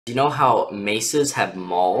Do you know how maces have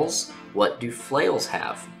mauls? What do flails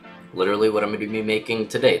have? Literally what I'm going to be making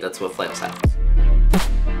today. That's what flails have.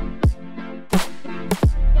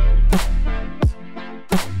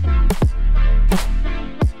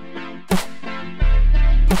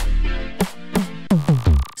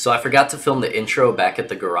 So I forgot to film the intro back at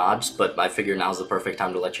the garage, but I figure now's the perfect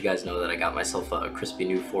time to let you guys know that I got myself a crispy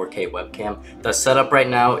new 4K webcam. The setup right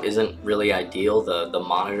now isn't really ideal. The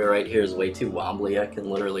monitor right here is way too wobbly. I can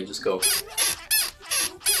literally just go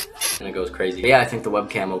and it goes crazy. But yeah, I think the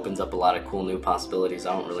webcam opens up a lot of cool new possibilities.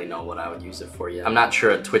 I don't really know what I would use it for yet. I'm not sure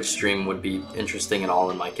a Twitch stream would be interesting at all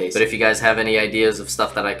in my case. But if you guys have any ideas of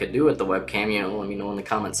stuff that I could do with the webcam, you know, let me know in the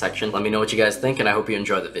comment section. Let me know what you guys think, and I hope you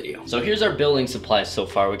enjoy the video. So here's our building supplies so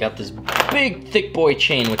far. We got this big thick boy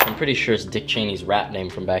chain, which I'm pretty sure is Dick Cheney's rap name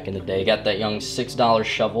from back in the day. We got that young $6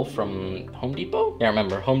 shovel from Home Depot? Yeah,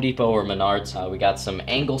 remember, Home Depot or Menards. We got some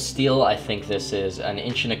angle steel. I think this is 1¼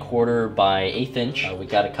 inch by 1/8 inch. We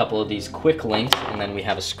got a couple of these quick links, and then we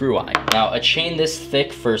have a screw eye. Now, a chain this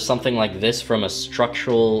thick for something like this from a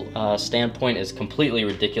structural standpoint is completely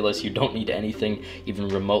ridiculous. You don't need anything even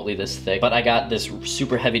remotely this thick. But I got this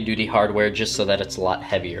super heavy duty hardware just so that it's a lot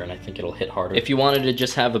heavier, and I think it'll hit harder. If you wanted to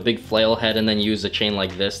just have a big flail head and then use a chain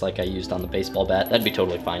like this, like I used on the baseball bat, that'd be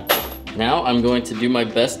totally fine. Now I'm going to do my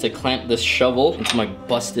best to clamp this shovel into my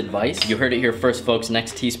busted vise. You heard it here first, folks.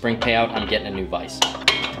 Next Teespring payout, I'm getting a new vise.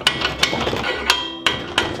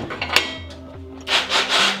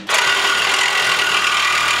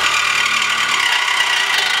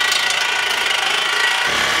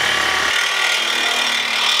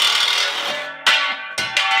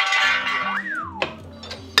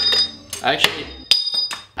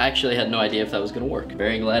 I actually had no idea if that was gonna work.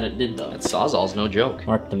 Very glad it did though. That Sawzall's no joke.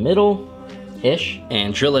 Mark the middle-ish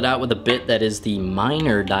and drill it out with a bit that is the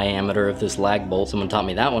minor diameter of this lag bolt. Someone taught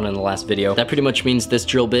me that one in the last video. That pretty much means this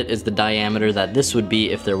drill bit is the diameter that this would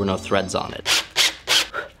be if there were no threads on it.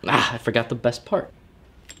 Ah, I forgot the best part.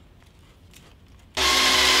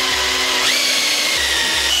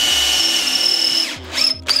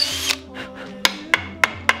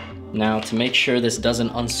 Now, to make sure this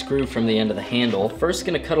doesn't unscrew from the end of the handle, first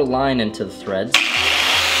gonna cut a line into the threads.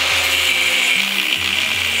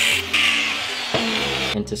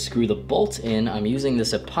 And to screw the bolt in, I'm using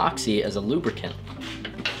this epoxy as a lubricant.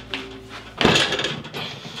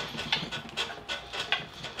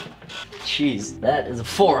 Jeez, that is a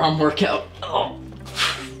forearm workout. Oh.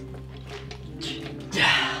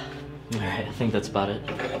 Alright, I think that's about it.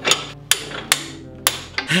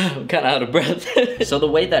 I'm kind of out of breath. So the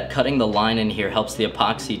way that cutting the line in here helps the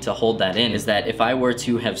epoxy to hold that in is that if I were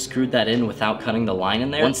to have screwed that in without cutting the line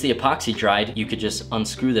in there, once the epoxy dried, you could just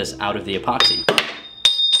unscrew this out of the epoxy.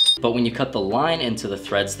 But when you cut the line into the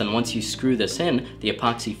threads, then once you screw this in, the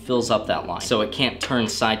epoxy fills up that line. So it can't turn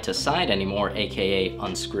side to side anymore, AKA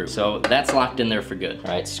unscrew. So that's locked in there for good.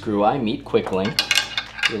 All right, screw eye, meet quick link.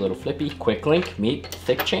 Do a little flippy, quick link, meet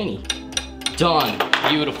thick chainy. Done,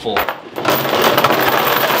 beautiful.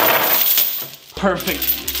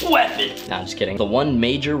 Perfect weapon. Nah, I'm just kidding. The one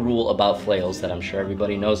major rule about flails that I'm sure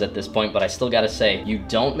everybody knows at this point, but I still gotta say, you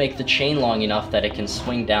don't make the chain long enough that it can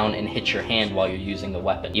swing down and hit your hand while you're using the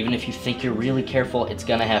weapon. Even if you think you're really careful, it's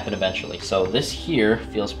gonna happen eventually. So this here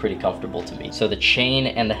feels pretty comfortable to me. So the chain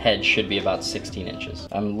and the head should be about 16 inches.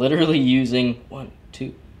 I'm literally using 1,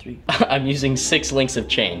 2, 3. I'm using 6 links of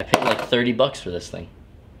chain. I paid like 30 bucks for this thing.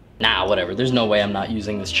 Nah, whatever. There's no way I'm not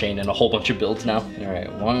using this chain in a whole bunch of builds now. All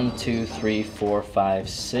right, 1, 2, 3, 4, 5,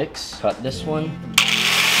 6. Cut this one.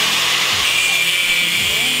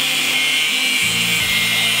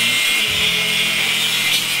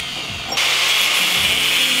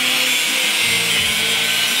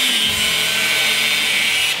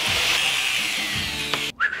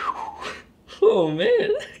 Oh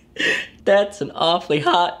man, that's an awfully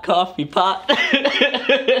hot coffee pot.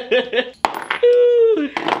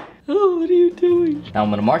 Oh, what are you doing? Now I'm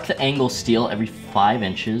gonna mark the angle steel every 5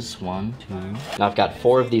 inches. 1, 2. Now I've got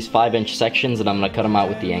 4 of these 5-inch sections, and I'm gonna cut them out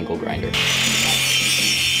with the angle grinder.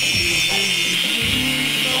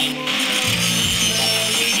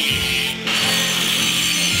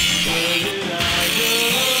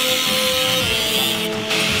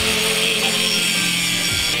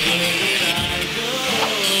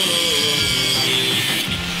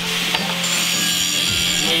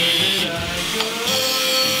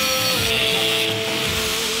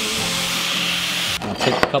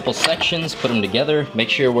 Take a couple sections, put them together. Make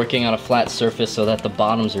sure you're working on a flat surface so that the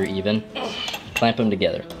bottoms are even. Clamp them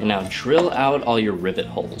together. And now drill out all your rivet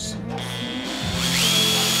holes.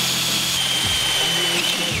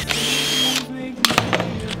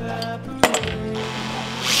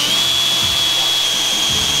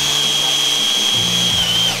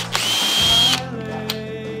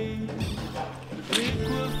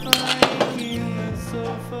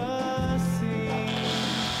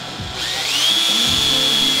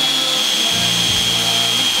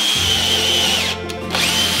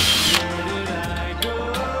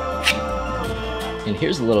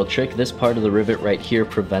 Here's a little trick. This part of the rivet right here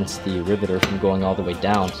prevents the riveter from going all the way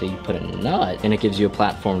down. So you put a nut and it gives you a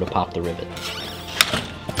platform to pop the rivet.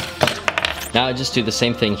 Now I just do the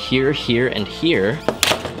same thing here, here, and here.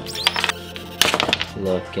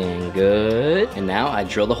 Looking good. And now I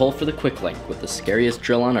drill the hole for the quick link with the scariest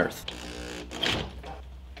drill on earth.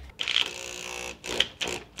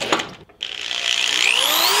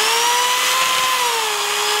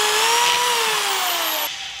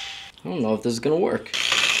 I don't know if this is gonna work.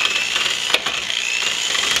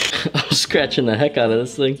 I'm scratching the heck out of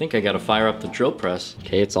this thing. I think I gotta fire up the drill press.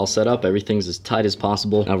 Okay, it's all set up. Everything's as tight as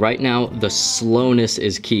possible. Now right now, the slowness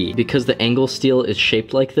is key. Because the angle steel is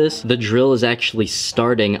shaped like this, the drill is actually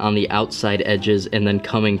starting on the outside edges and then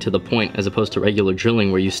coming to the point, as opposed to regular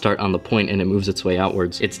drilling where you start on the point and it moves its way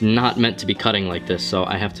outwards. It's not meant to be cutting like this, so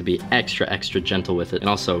I have to be extra, extra gentle with it. And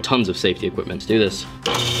also tons of safety equipment. Let's do this.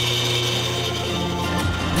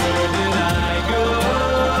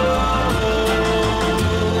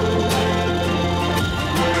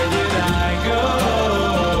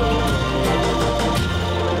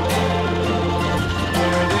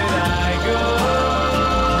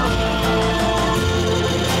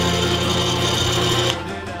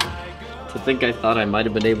 I think I thought I might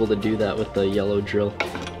have been able to do that with the yellow drill.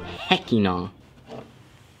 Hecky no.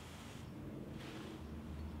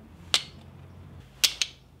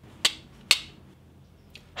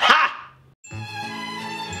 Ha!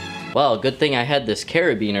 Well, good thing I had this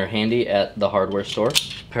carabiner handy at the hardware store.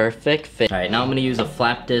 Perfect fit. All right, now I'm gonna use a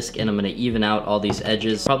flap disc and I'm gonna even out all these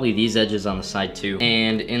edges, probably these edges on the side too.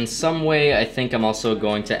 And in some way, I think I'm also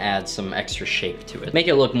going to add some extra shape to it. Make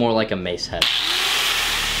it look more like a mace head.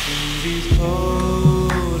 In these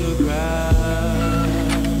photographs,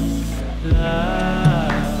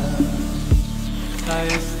 I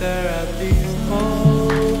stare at these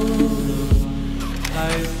photos.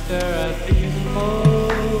 I stare at these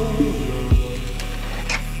photos,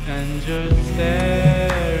 and you're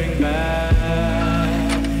staring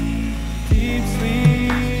back. Deep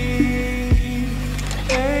sleep,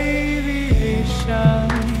 aviation,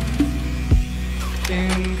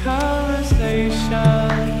 in conversation.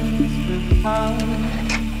 Constellation,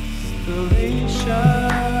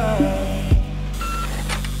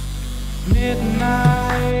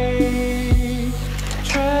 midnight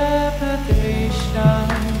trepidation,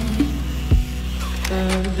 the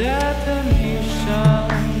detonation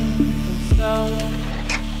of self-deprecation.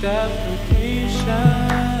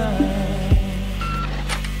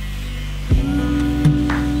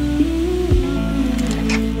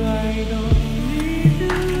 I don't need you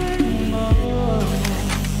anymore.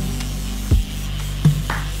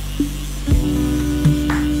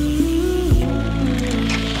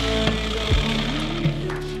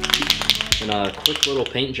 A quick little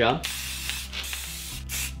paint job.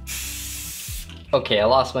 Okay, I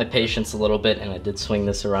lost my patience a little bit and I did swing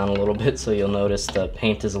this around a little bit, so you'll notice the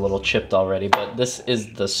paint is a little chipped already, but this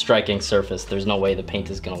is the striking surface. There's no way the paint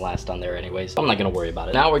is gonna last on there anyways. I'm not gonna worry about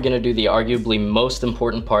it. Now we're gonna do the arguably most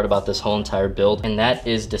important part about this whole entire build, and that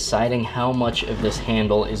is deciding how much of this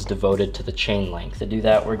handle is devoted to the chain length. To do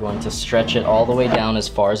that, we're going to stretch it all the way down as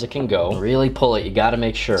far as it can go. Really pull it, you gotta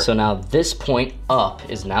make sure. So now this point up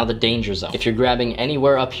is now the danger zone. If you're grabbing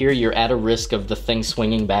anywhere up here, you're at a risk of the thing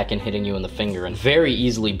swinging back and hitting you in the finger and very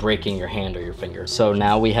easily breaking your hand or your finger. So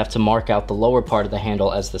now we have to mark out the lower part of the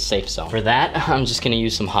handle as the safe zone. For that, I'm just gonna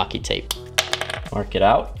use some hockey tape. Mark it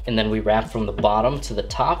out, and then we wrap from the bottom to the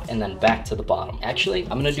top and then back to the bottom. Actually,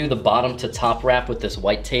 I'm gonna do the bottom to top wrap with this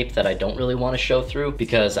white tape that I don't really wanna show through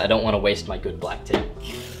because I don't wanna waste my good black tape.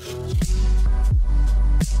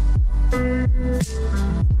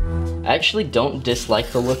 I actually don't dislike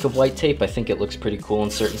the look of white tape. I think it looks pretty cool in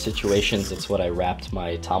certain situations. It's what I wrapped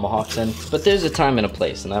my tomahawks in. But there's a time and a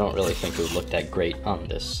place, and I don't really think it would look that great on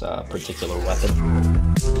this particular weapon.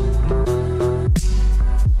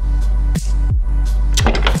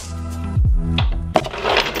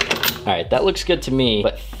 All right, that looks good to me,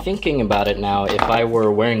 but thinking about it now, if I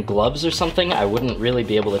were wearing gloves or something, I wouldn't really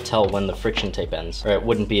be able to tell when the friction tape ends, or it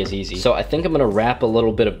wouldn't be as easy. So I think I'm gonna wrap a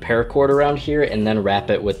little bit of paracord around here and then wrap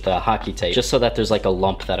it with the hockey tape, just so that there's like a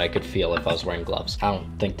lump that I could feel if I was wearing gloves. I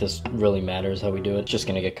don't think this really matters how we do it. It's just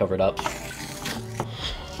gonna get covered up.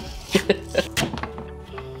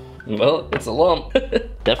 Well, it's a lump.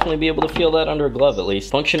 Definitely be able to feel that under a glove at least.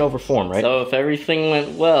 Function over form, right? So if everything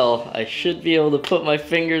went well, I should be able to put my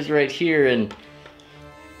fingers right here and...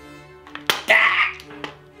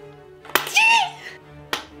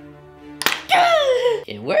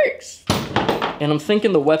 It works! And I'm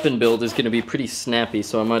thinking the weapon build is gonna be pretty snappy,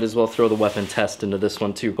 so I might as well throw the weapon test into this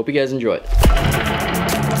one too. Hope you guys enjoy it.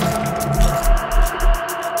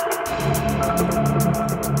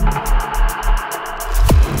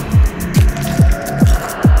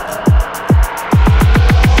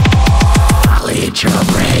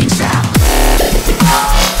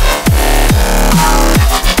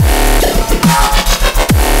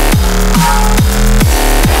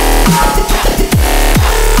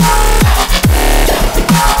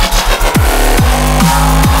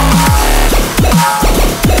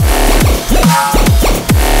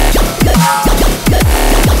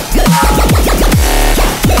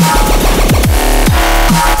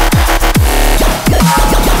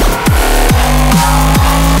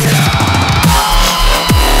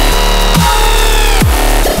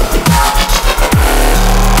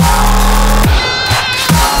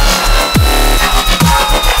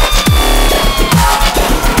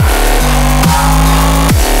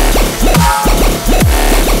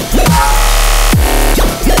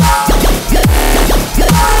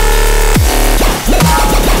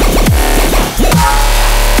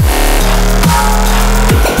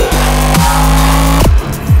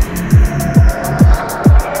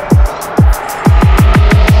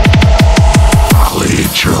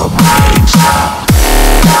 Outtro.